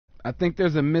I think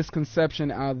there's a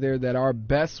misconception out there that our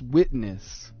best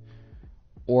witness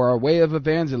or our way of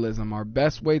evangelism, our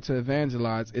best way to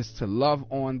evangelize is to love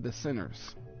on the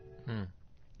sinners.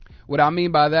 What I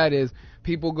mean by that is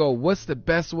people go, what's the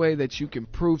best way that you can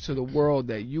prove to the world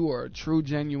that you are a true,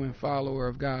 genuine follower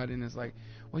of God? And it's like,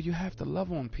 well, you have to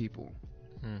love on people.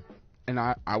 And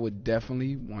I would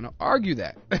definitely want to argue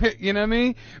that. You know what I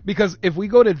mean? Because if we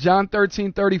go to John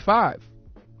 13:35,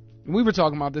 we were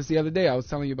talking about this the other day. I was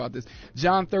telling you about this.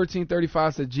 John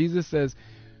 13:35 said, Jesus says,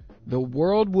 the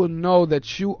world will know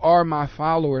that you are my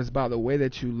followers by the way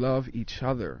that you love each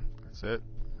other. That's it.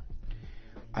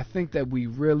 I think that we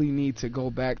really need to go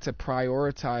back to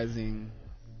prioritizing,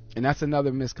 and that's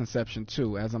another misconception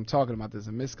too. As I'm talking about, there's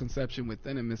a misconception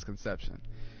within a misconception.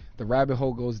 The rabbit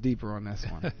hole goes deeper on this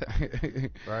one.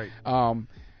 Right.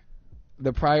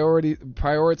 The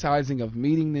prioritizing of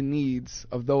meeting the needs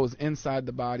of those inside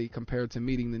the body compared to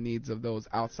meeting the needs of those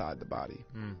outside the body.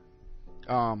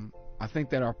 I think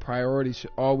that our priority should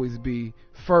always be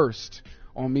first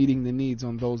on meeting the needs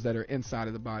on those that are inside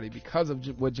of the body, because of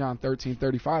what John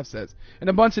 13:35 says, and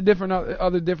a bunch of different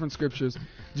other different scriptures.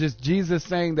 Just Jesus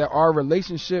saying that our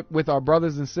relationship with our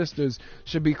brothers and sisters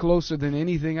should be closer than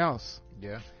anything else.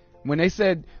 Yeah. When they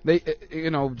said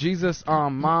Jesus'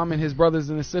 mom and his brothers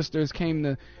and his sisters came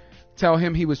to tell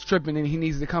him he was tripping and he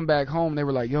needs to come back home, they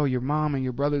were like, yo, your mom and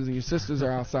your brothers and your sisters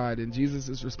are outside. And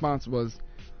Jesus' response was,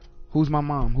 who's my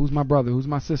mom? Who's my brother? Who's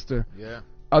my sister? Yeah.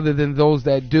 Other than those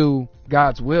that do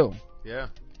God's will. Yeah.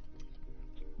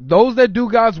 Those that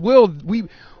do God's will,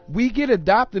 we get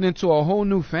adopted into a whole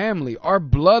new family. Our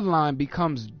bloodline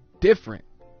becomes different.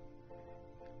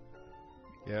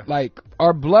 Yeah. Like,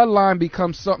 our bloodline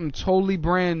becomes something totally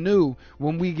brand new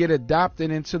when we get adopted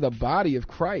into the body of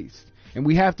Christ. And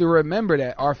we have to remember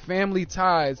that our family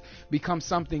ties become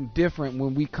something different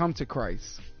when we come to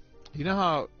Christ. You know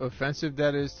how offensive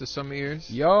that is to some ears?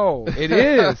 Yo, it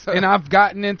is. And I've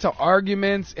gotten into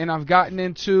arguments, and I've gotten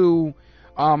into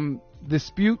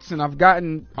disputes, and I've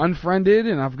gotten unfriended,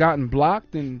 and I've gotten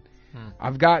blocked, and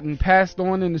I've gotten passed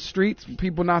on in the streets.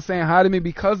 People not saying hi to me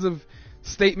because of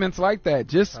statements like that.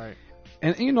 Just right.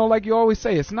 And like you always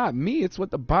say, it's not me, it's what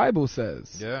the Bible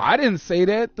says. Yeah. I didn't say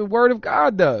that. The Word of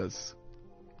God does.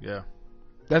 Yeah.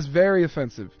 That's very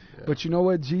offensive. Yeah. But you know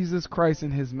what? Jesus Christ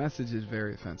and his message is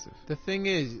very offensive. The thing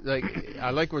is, like,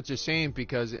 I like what you're saying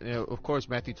because, of course,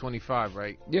 Matthew 25,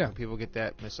 right? Yeah. People get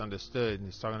that misunderstood,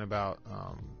 and he's talking about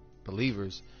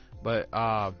believers. But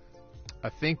I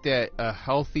think that a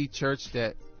healthy church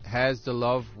that has the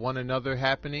love one another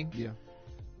happening, yeah,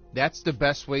 that's the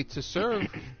best way to serve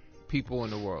people in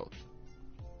the world.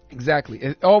 Exactly.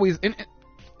 It always.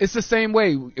 It's the same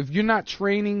way. If you're not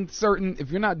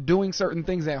if you're not doing certain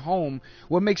things at home,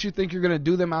 what makes you think you're going to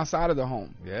do them outside of the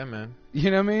home? Yeah, man. You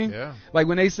know what I mean? Yeah. Like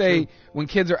when they say, when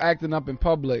kids are acting up in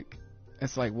public,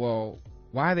 it's like, well,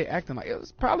 why are they acting like?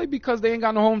 It's probably because they ain't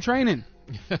got no home training.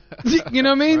 You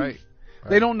know what I mean? Right.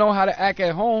 They don't know how to act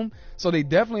at home, so they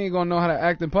definitely ain't going to know how to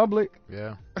act in public.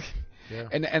 Yeah. Yeah.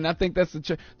 And I think that's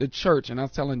the church, and I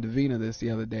was telling Davina this the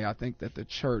other day, I think that the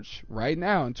church right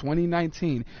now in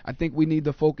 2019, I think we need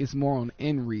to focus more on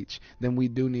in-reach than we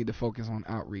do need to focus on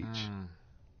outreach.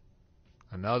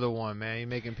 Another one, man. You're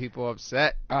making people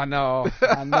upset. I know.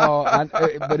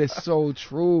 But it's so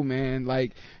true, man.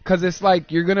 Like, because it's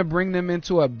like you're going to bring them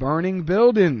into a burning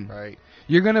building. Right.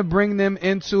 You're going to bring them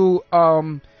into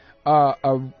a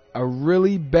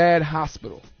really bad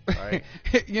hospital. Right.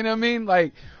 You know what I mean?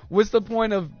 Like, what's the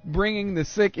point of bringing the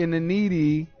sick and the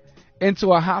needy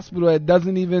into a hospital that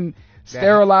doesn't even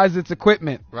sterilize its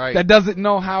equipment? Right. That doesn't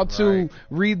know how to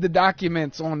read the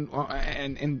documents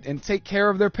and take care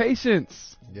of their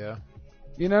patients. Yeah.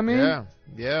 You know what I mean? Yeah.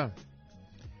 Yeah.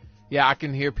 Yeah, I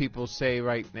can hear people say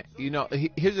right now,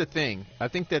 here's the thing. I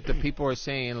think that the people are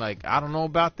saying, like, I don't know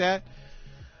about that,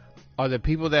 are the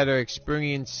people that are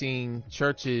experiencing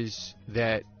churches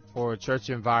or a church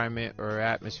environment or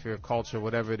atmosphere, culture,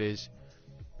 whatever it is,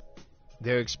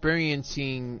 they're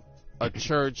experiencing a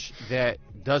church that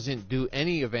doesn't do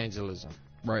any evangelism.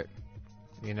 Right.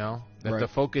 That the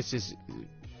focus is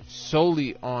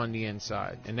solely on the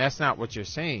inside. And that's not what you're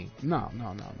saying. No.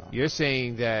 You're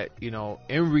saying that,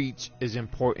 in-reach is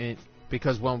important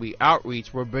because when we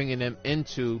outreach, we're bringing them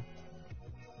into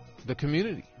the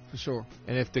community. For sure.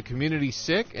 And if the community's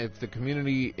sick, if the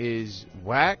community is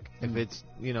whack, if it's,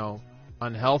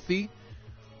 unhealthy,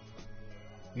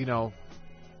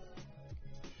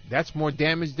 that's more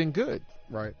damage than good.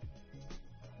 Right.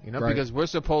 Because we're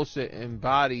supposed to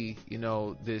embody,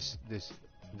 this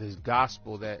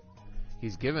gospel that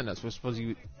he's given us.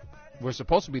 We're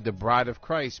supposed to be the bride of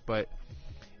Christ, but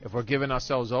if we're giving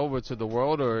ourselves over to the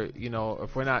world, or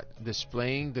if we're not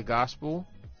displaying the gospel,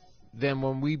 then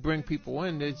when we bring people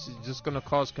in, it's just going to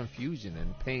cause confusion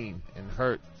and pain and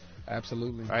hurt.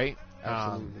 Absolutely. Right.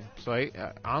 Absolutely. So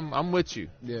I'm with you.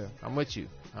 Yeah. I'm with you.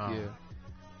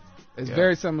 It's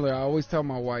very similar. I always tell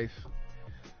my wife,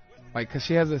 like, because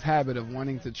she has this habit of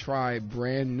wanting to try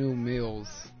brand new meals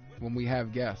when we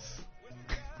have guests.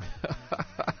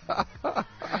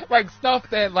 Like stuff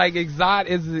that like is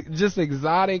just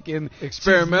exotic and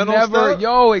experimental stuff.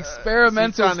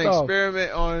 Experimental stuff. To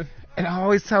experiment on. And I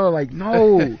always tell her, like,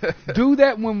 no, do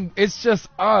that when it's just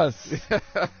us,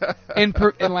 and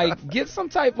like get some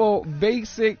type of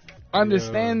basic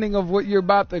understanding of what you're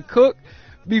about to cook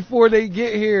before they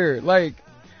get here, like,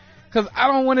 because I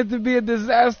don't want it to be a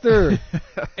disaster,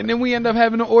 and then we end up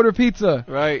having to order pizza.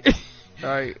 Right.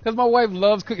 Right. Because my wife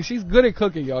loves cooking. She's good at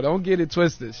cooking, y'all. Don't get it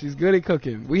twisted. She's good at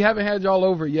cooking. We haven't had y'all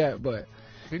over yet, but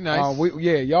be nice.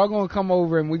 Y'all gonna come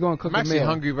over and we're gonna cook a meal. I'm actually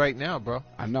hungry right now, bro.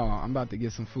 I know. I'm about to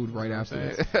get some food right after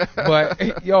this.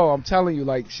 But yo, I'm telling you,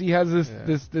 like, she has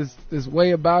this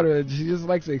way about her. She just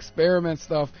likes to experiment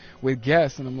stuff with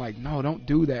guests, and I'm like, no, don't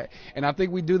do that. And I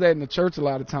think we do that in the church a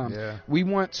lot of times. Yeah. We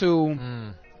want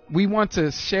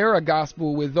to share a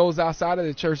gospel with those outside of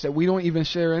the church that we don't even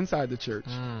share inside the church.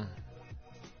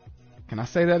 Can I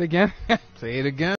say that again? Say it again.